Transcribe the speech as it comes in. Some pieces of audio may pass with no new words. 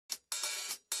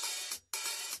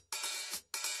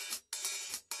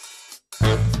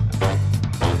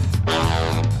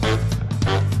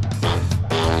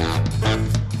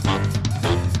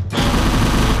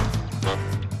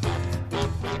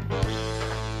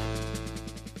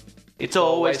It's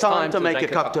always time to make a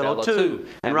cocktail or two.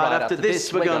 And right after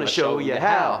this, we're going to show you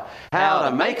how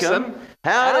to make them,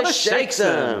 how to shake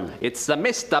them. It's the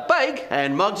Mr. Big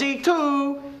and Mugsy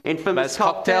too, infamous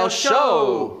cocktail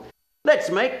show. Let's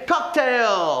make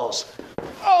cocktails.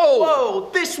 Oh,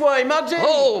 whoa, this way, Mugsy.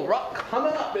 Oh, right,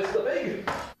 coming up, Mr. Big.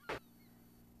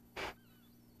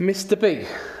 Mr. Big,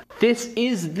 this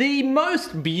is the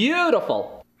most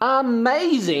beautiful,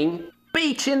 amazing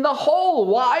beach in the whole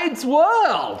wide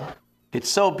world. It's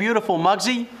so beautiful,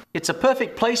 Mugsy. It's a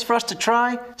perfect place for us to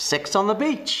try sex on the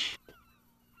beach.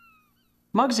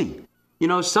 Mugsy, you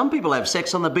know, some people have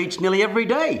sex on the beach nearly every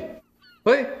day.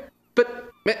 Wait,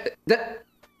 but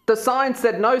the sign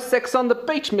said no sex on the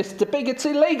beach, Mr. Big. It's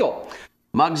illegal.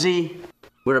 Mugsy,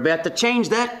 we're about to change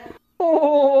that.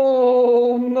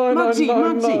 Oh, no, Mugsy,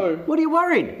 no. What are you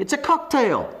worried? It's a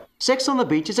cocktail. Sex on the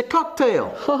beach is a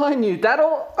cocktail. I knew that.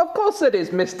 Of course it is,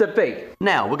 Mr. Big.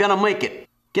 Now, we're going to make it.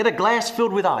 Get a glass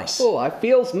filled with ice. Oh, I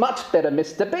feels much better,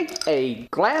 Mr. Big. A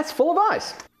glass full of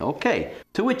ice. Okay,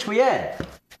 to which we add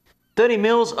 30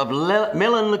 mils of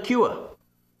melon liqueur.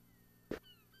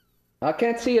 I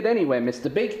can't see it anywhere,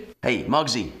 Mr. Big. Hey,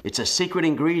 Mugsy, it's a secret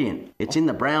ingredient. It's in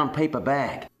the brown paper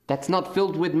bag. That's not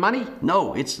filled with money?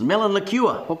 No, it's melon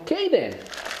liqueur. Okay, then.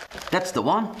 That's the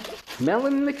one.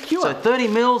 Melon liqueur. So 30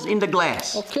 mils in the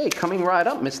glass. Okay, coming right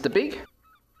up, Mr. Big.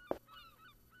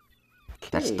 Okay.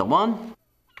 That's the one.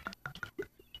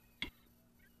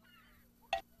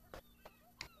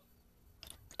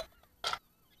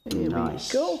 There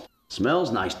nice. we go.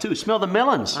 Smells nice too. Smell the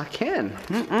melons. I can.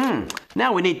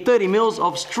 Now we need 30 mils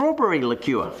of strawberry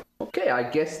liqueur. Okay, I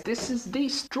guess this is the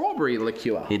strawberry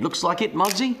liqueur. It looks like it,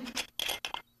 Mugsy.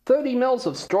 30 mils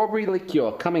of strawberry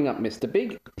liqueur coming up, Mr.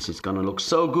 Big. This is gonna look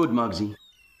so good, Mugsy.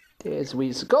 There's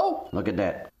we go. Look at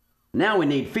that. Now we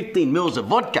need 15 mils of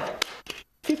vodka.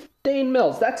 15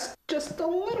 mils. That's just a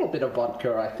little bit of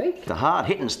vodka, I think. The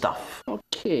hard-hitting stuff.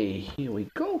 Okay, here we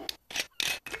go.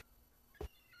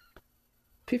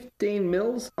 15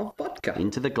 mils of vodka.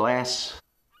 Into the glass.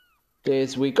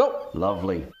 There's we go.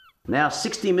 Lovely. Now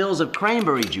 60 mils of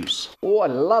cranberry juice. Oh, I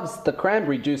loves the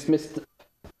cranberry juice, Mr.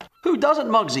 Who doesn't,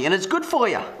 Mugsy? And it's good for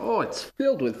you. Oh, it's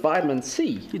filled with vitamin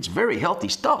C. It's very healthy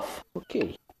stuff.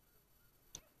 Okay.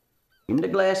 In the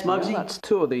glass, Mugsy. Well, that's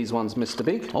 2 of these ones, Mr.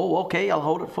 Big. Oh, okay. I'll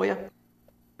hold it for you.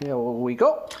 There we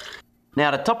go.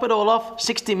 Now to top it all off,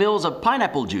 60 mils of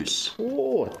pineapple juice.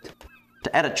 Oh.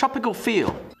 To add a tropical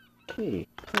feel. Okay,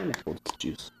 pineapple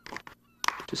juice.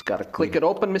 Just gotta click it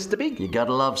open, Mr. Big. You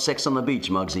gotta love sex on the beach,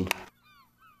 Mugsy.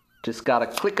 Just gotta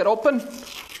click it open.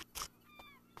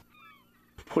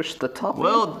 Push the top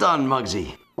Well in. done,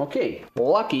 Mugsy. Okay,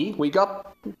 lucky we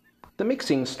got the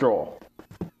mixing straw.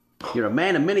 You're a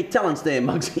man of many talents there,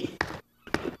 Mugsy.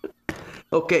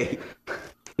 Okay.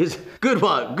 It's good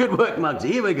one. Good work,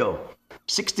 Mugsy. Here we go.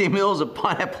 60 mils of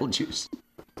pineapple juice.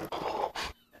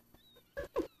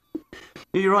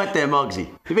 You're right there, Mugsy.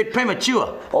 You're a bit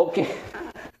premature. Okay.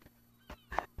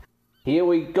 Here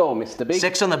we go, Mr. Big.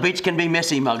 Sex on the beach can be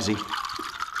messy, Mugsy.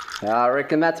 I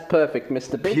reckon that's perfect,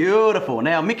 Mr. Big. Beautiful.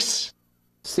 Now mix.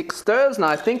 6 stirs and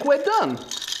I think we're done.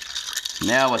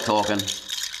 Now we're talking.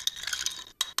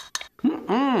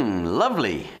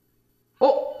 Lovely.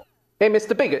 Oh, hey,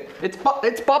 Mr. Big,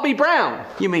 it's Bobby Brown.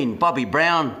 You mean Bobby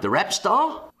Brown, the rap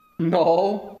star?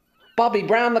 No, Bobby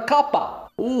Brown the copper.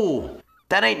 Ooh,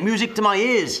 that ain't music to my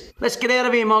ears. Let's get out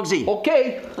of here, Mugsy.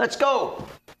 Okay. Let's go.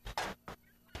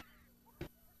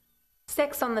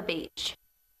 Sex on the beach.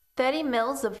 30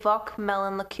 mils of VOK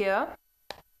melon liqueur.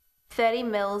 30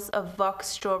 mils of VOK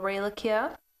strawberry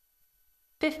liqueur.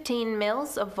 15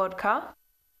 mils of vodka.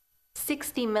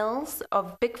 60 mils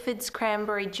of Bickford's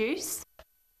cranberry juice.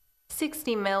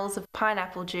 60 mils of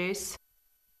pineapple juice.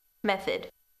 Method.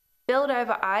 Build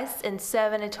over ice and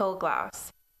serve in a tall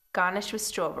glass. Garnish with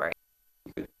strawberry.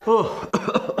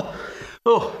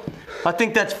 Oh, I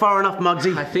think that's far enough,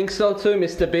 Mugsy. I think so too,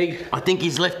 Mr. Big. I think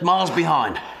he's left miles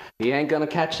behind. He ain't gonna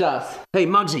catch us. Hey,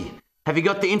 Mugsy, have you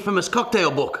got the infamous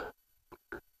cocktail book?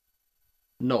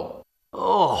 No.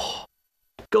 Oh,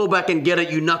 go back and get it,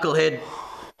 you knucklehead.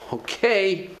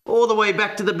 Okay. All the way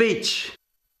back to the beach.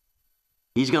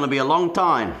 He's gonna be a long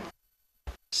time.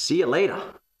 See you later.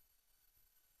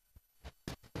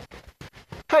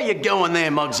 How you going there,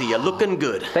 Mugsy? You're looking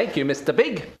good. Thank you, Mr.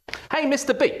 Big. Hey,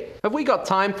 Mr. Big, have we got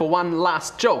time for one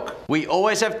last joke? We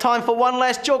always have time for one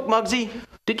last joke, Mugsy.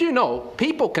 Did you know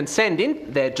people can send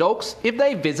in their jokes if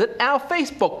they visit our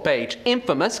Facebook page,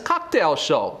 Infamous Cocktail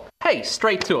Show? Hey,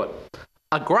 straight to it.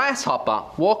 A grasshopper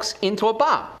walks into a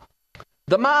bar.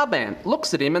 The barman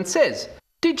looks at him and says,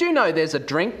 "Did you know there's a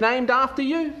drink named after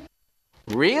you?"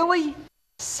 "Really?"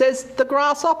 says the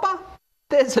grasshopper.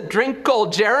 There's a drink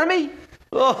called Jeremy?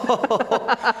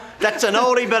 Oh, that's an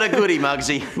oldie but a goodie,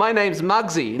 Mugsy. My name's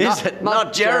Mugsy. Is it?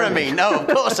 Not Jeremy. No, of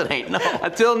course it ain't. No.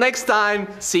 Until next time,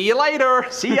 see you later.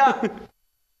 See ya.